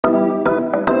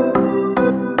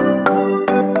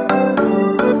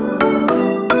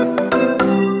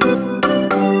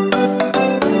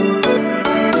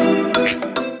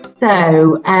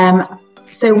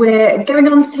So we're going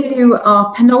on to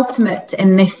our penultimate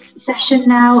in this session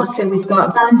now. So we've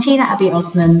got Valentina Abi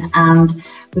Osman, and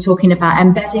we're talking about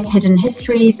embedding hidden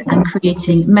histories and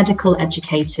creating medical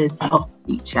educators of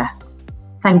the future.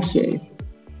 Thank you.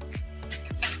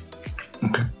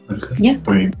 Okay. Yeah.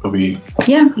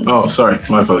 Yeah. Oh, sorry.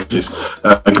 My apologies.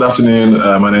 Good afternoon.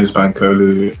 My name is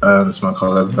Bankolu. This is my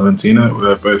colleague Valentina.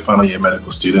 We're both final year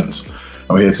medical students.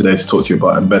 And we're here today to talk to you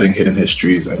about embedding hidden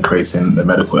histories and creating the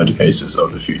medical educators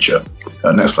of the future.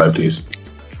 Next slide, please.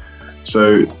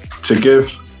 So to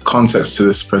give context to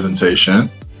this presentation,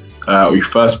 we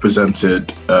first presented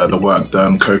the work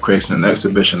done co-creating an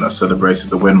exhibition that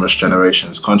celebrated the Windrush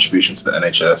generation's contribution to the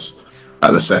NHS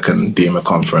at the second DIMAH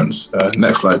conference.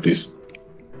 Next slide, please.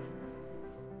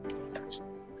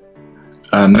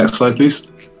 Next slide, please.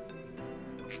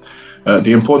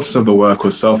 The importance of the work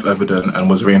was self-evident and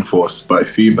was reinforced by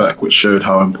feedback which showed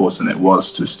how important it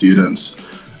was to students,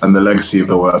 and the legacy of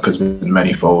the work has been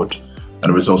many-fold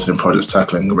and resulted in projects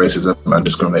tackling racism and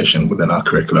discrimination within our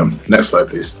curriculum. Next slide,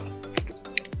 please.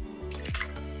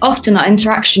 Often our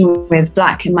interaction with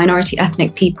Black and minority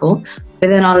ethnic people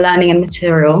within our learning and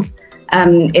material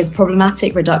is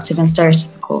problematic, reductive and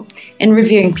stereotypical. In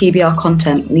reviewing PBR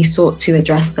content, we sought to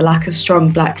address the lack of strong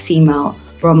Black female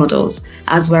role models,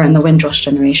 as were in the Windrush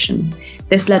generation.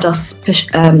 This led us to push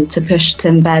to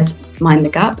embed Mind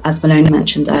the Gap, as Valentina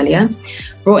mentioned earlier,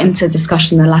 brought into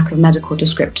discussion the lack of medical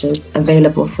descriptors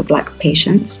available for Black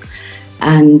patients,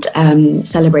 and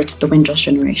celebrated the Windrush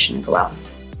generation as well.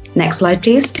 Next slide,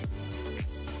 please.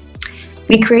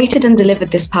 We created and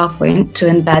delivered this PowerPoint to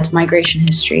embed migration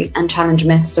history and challenge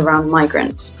myths around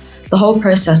migrants. The whole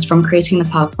process from creating the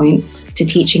PowerPoint to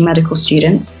teaching medical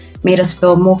students made us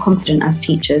feel more confident as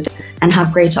teachers and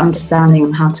have greater understanding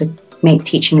on how to make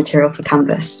teaching material for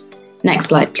Canvas. Next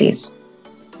slide, please.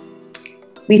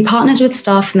 We partnered with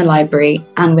staff in the library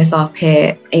and with our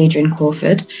peer, Adrian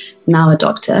Crawford, now a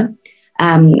doctor,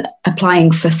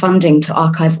 applying for funding to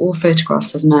archive all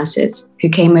photographs of nurses who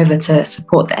came over to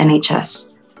support the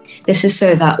NHS. This is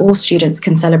so that all students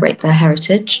can celebrate their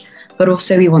heritage, but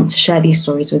also we want to share these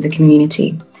stories with the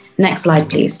community. Next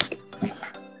slide, please.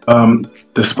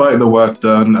 Despite the work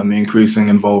done and the increasing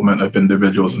involvement of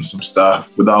individuals and some staff,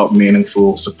 without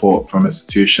meaningful support from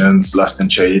institutions, lasting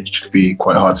change could be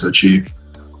quite hard to achieve.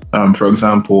 For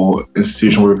example,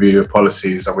 institutional review of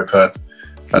policies that we've heard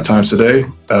at times today,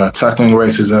 tackling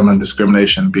racism and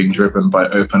discrimination being driven by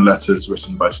open letters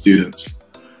written by students.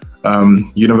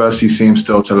 Universities seem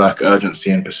still to lack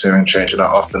urgency in pursuing change and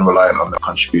are often reliant on the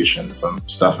contribution from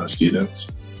staff and students.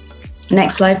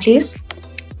 Next slide, please.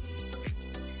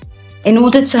 In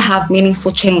order to have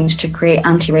meaningful change to create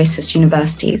anti-racist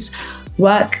universities,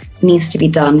 work needs to be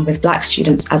done with Black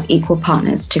students as equal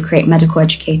partners to create medical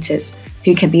educators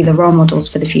who can be the role models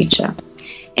for the future.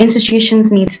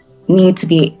 Institutions need to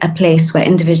be a place where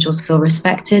individuals feel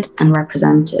respected and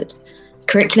represented.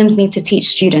 Curriculums need to teach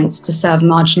students to serve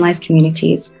marginalized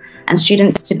communities and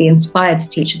students to be inspired to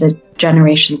teach the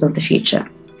generations of the future.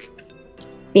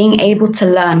 Being able to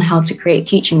learn how to create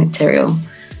teaching material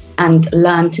and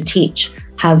learn to teach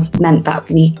has meant that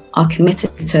we are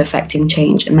committed to affecting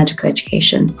change in medical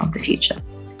education of the future.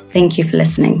 Thank you for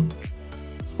listening.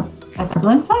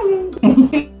 Excellent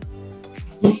timing.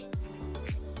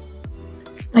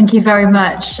 Thank you very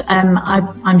much.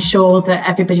 I'm sure that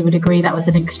everybody would agree that was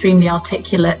an extremely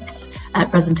articulate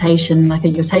presentation. I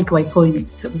think your takeaway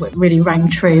points really rang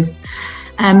true.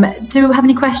 Do we have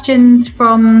any questions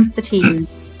from the team?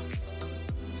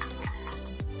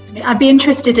 I'd be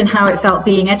interested in how it felt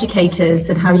being educators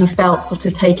and how you felt sort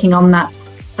of taking on that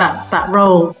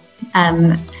role.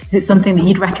 Is it something that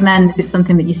you'd recommend? Is it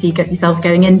something that you see yourselves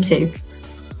going into?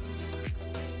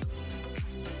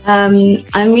 I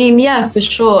mean, yeah, for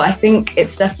sure. I think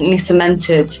it's definitely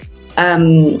cemented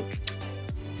the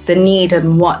need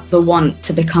and the want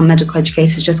to become medical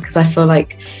educators, just because I feel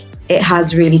like it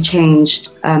has really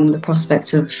changed the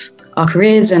prospect of our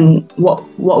careers and what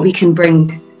we can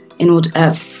bring in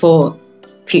order for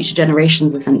future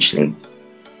generations, essentially.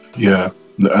 Yeah,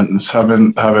 and it's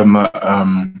having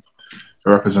that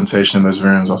representation in those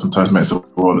rooms oftentimes makes a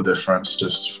world of difference,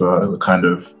 just for the kind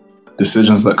of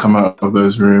decisions that come out of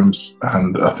those rooms.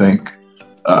 And I think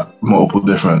at multiple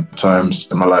different times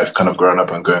in my life, kind of growing up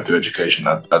and going through education,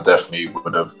 I definitely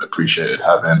would have appreciated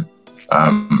having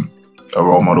a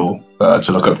role model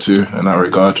to look up to in that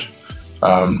regard.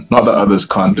 Not that others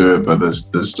can't do it, but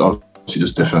there's obviously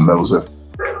just different levels of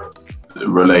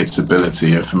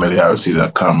relatability and familiarity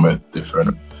that come with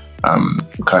different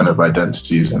kind of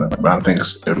identities, and I think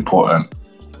it's important.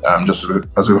 Just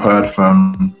as we've heard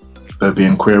from there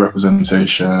being queer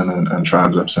representation and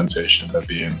trans representation, there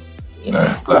being, you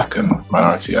know, Black and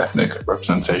minority ethnic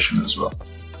representation as well.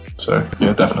 So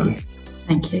yeah, definitely.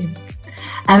 Thank you.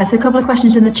 So a couple of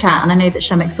questions in the chat, and I know that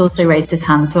Shamik's also raised his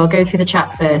hand, so I'll go through the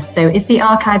chat first. So is the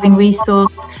archiving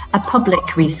resource a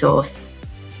public resource?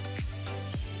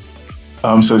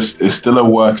 So it's still a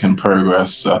work in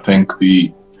progress. I think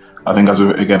as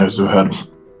we've heard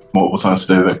multiple times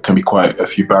today, there can be quite a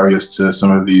few barriers to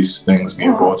some of these things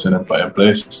being brought in and put in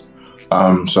place.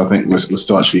 So I think we're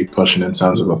still actually pushing in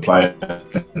terms of applying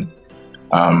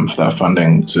for that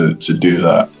funding to do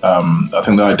that. I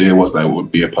think the idea was that it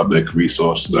would be a public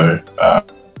resource, though,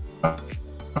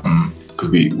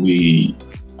 because the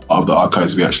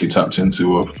archives we actually tapped into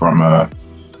were from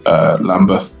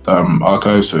Lambeth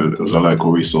archive, so it was a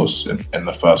local resource in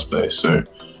the first place. So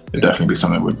it'd definitely be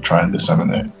something we'd try and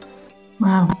disseminate.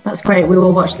 Wow, that's great. We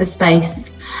will watch this space.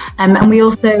 And we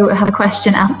also have a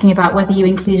question asking about whether you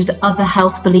included other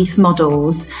health belief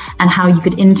models and how you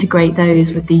could integrate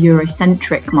those with the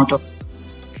Eurocentric model.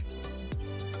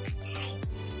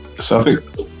 So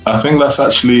I think that's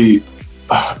actually,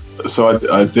 so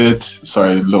I did,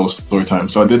 sorry, a little story time.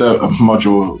 So I did a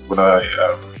module when I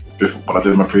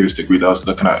did my previous degree that I was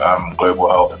looking at global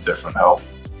health and different health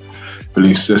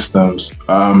belief systems.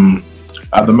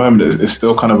 At the moment, it's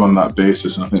still kind of on that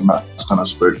basis, and I think Matt's kind of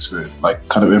spoke to it, like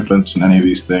kind of implementing any of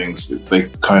these things. They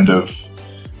kind of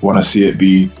want to see it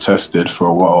be tested for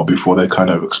a while before they kind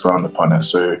of expound upon it.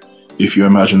 So if you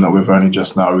imagine that we've only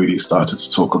just now really started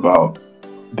to talk about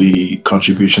the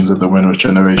contributions of the Windrush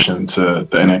generation to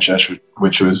the NHS,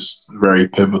 which was very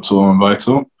pivotal and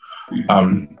vital,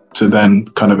 to then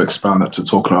kind of expand that to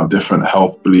talking about different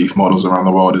health belief models around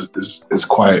the world is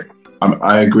quite,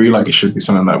 I agree, like it should be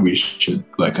something that we should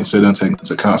like consider and take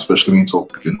into account, especially when you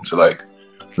talk into like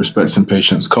respecting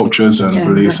patients' cultures and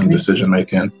beliefs and decision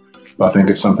making. But I think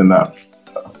it's something that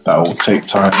will take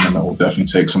time, and that will definitely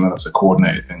take something that's a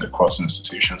coordinated thing across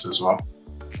institutions as well.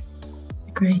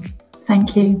 Great,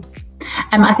 thank you.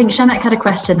 I think Shanak had a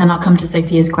question, then I'll come to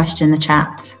Sophia's question in the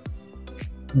chat.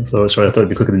 So sorry, I thought it'd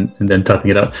be quicker than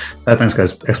typing it out. Thanks,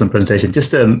 guys. Excellent presentation.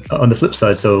 Just on the flip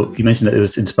side, so you mentioned that it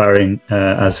was inspiring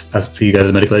as for you guys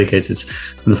as medical educators.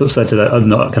 On the flip side to that,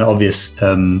 not kind of obvious,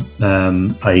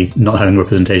 not having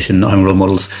representation, not having role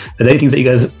models. Are there any things that you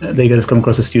guys have come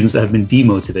across as students that have been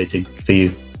demotivating for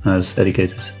you as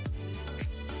educators?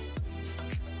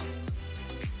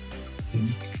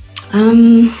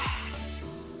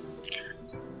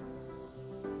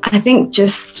 I think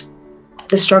just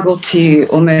the struggle to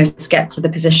almost get to the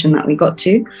position that we got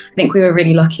to. I think we were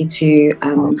really lucky to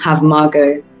have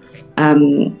Margot at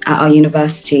our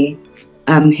university,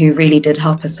 who really did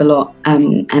help us a lot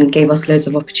and gave us loads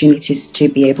of opportunities to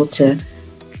be able to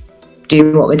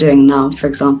do what we're doing now, for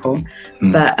example.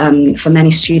 But for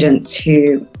many students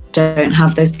who don't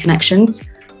have those connections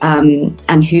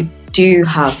and who do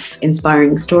have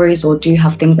inspiring stories or do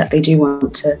have things that they do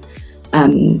want to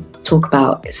talk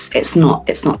about, it's not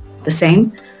the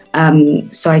same.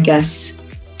 So I guess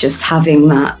just having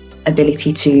that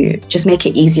ability to just make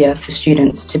it easier for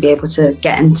students to be able to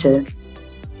get into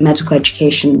medical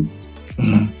education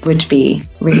would be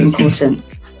really important.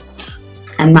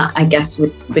 And that, I guess,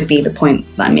 would be the point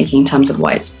that I'm making in terms of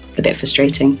why it's a bit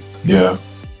frustrating. Yeah,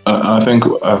 I think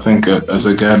I think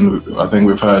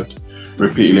we've heard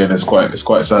repeatedly, and it's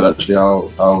quite sad actually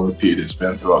how repeated it's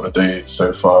been throughout the day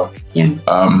so far.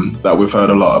 That we've heard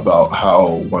a lot about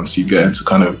how once you get into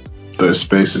kind of those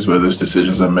spaces where those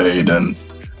decisions are made and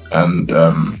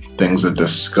things are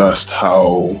discussed,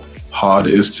 how hard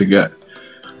it is to get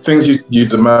things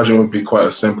you'd imagine would be quite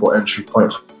a simple entry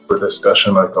point for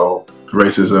discussion, like, oh,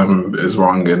 racism is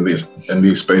wrong in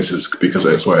these spaces because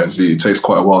of X, Y, and Z. It takes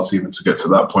quite a while to even to get to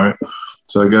that point.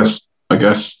 So I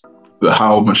guess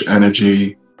how much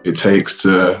energy it takes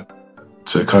to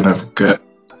kind of get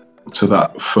to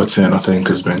that footing, I think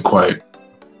has been quite,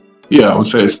 I would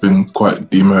say it's been quite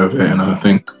demotivating. And I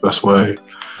think that's why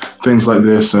things like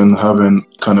this and having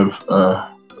kind of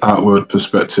outward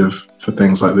perspective for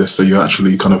things like this, so you're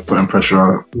actually kind of putting pressure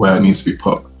on where it needs to be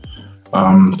put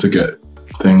to get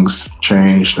things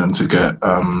changed and to get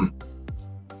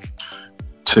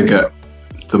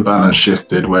the balance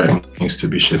shifted where it needs to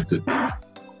be shifted.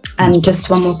 And just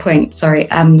one more point, sorry.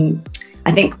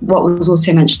 I think what was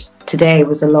also mentioned today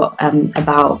was a lot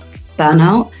about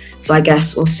burnout. So I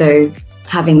guess also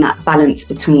having that balance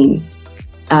between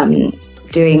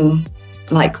doing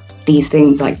like these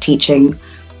things like teaching,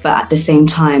 but at the same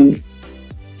time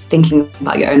thinking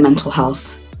about your own mental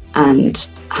health and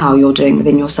how you're doing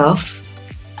within yourself.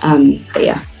 But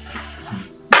yeah.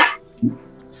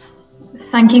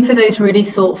 Thank you for those really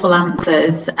thoughtful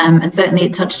answers. And certainly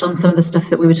it touched on some of the stuff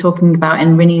that we were talking about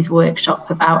in Rinny's workshop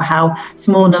about how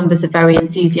small numbers of very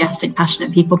enthusiastic,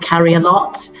 passionate people carry a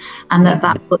lot, and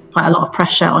that puts quite a lot of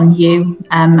pressure on you,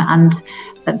 and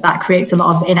that creates a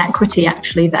lot of inequity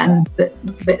actually then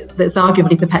that's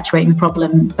arguably perpetuating the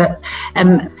problem. But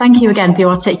thank you again for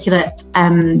your articulate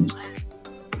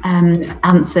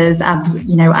answers, and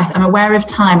I'm aware of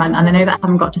time, and I know that I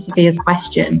haven't got to Sophia's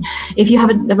question. If you have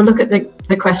a look at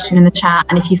the question in the chat,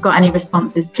 and if you've got any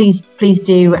responses, please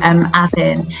do add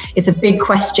in. It's a big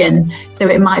question, so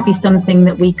it might be something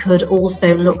that we could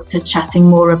also look to chatting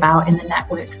more about in the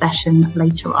network session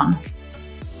later on.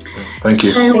 Thank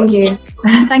you.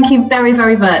 Thank you very,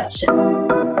 very much.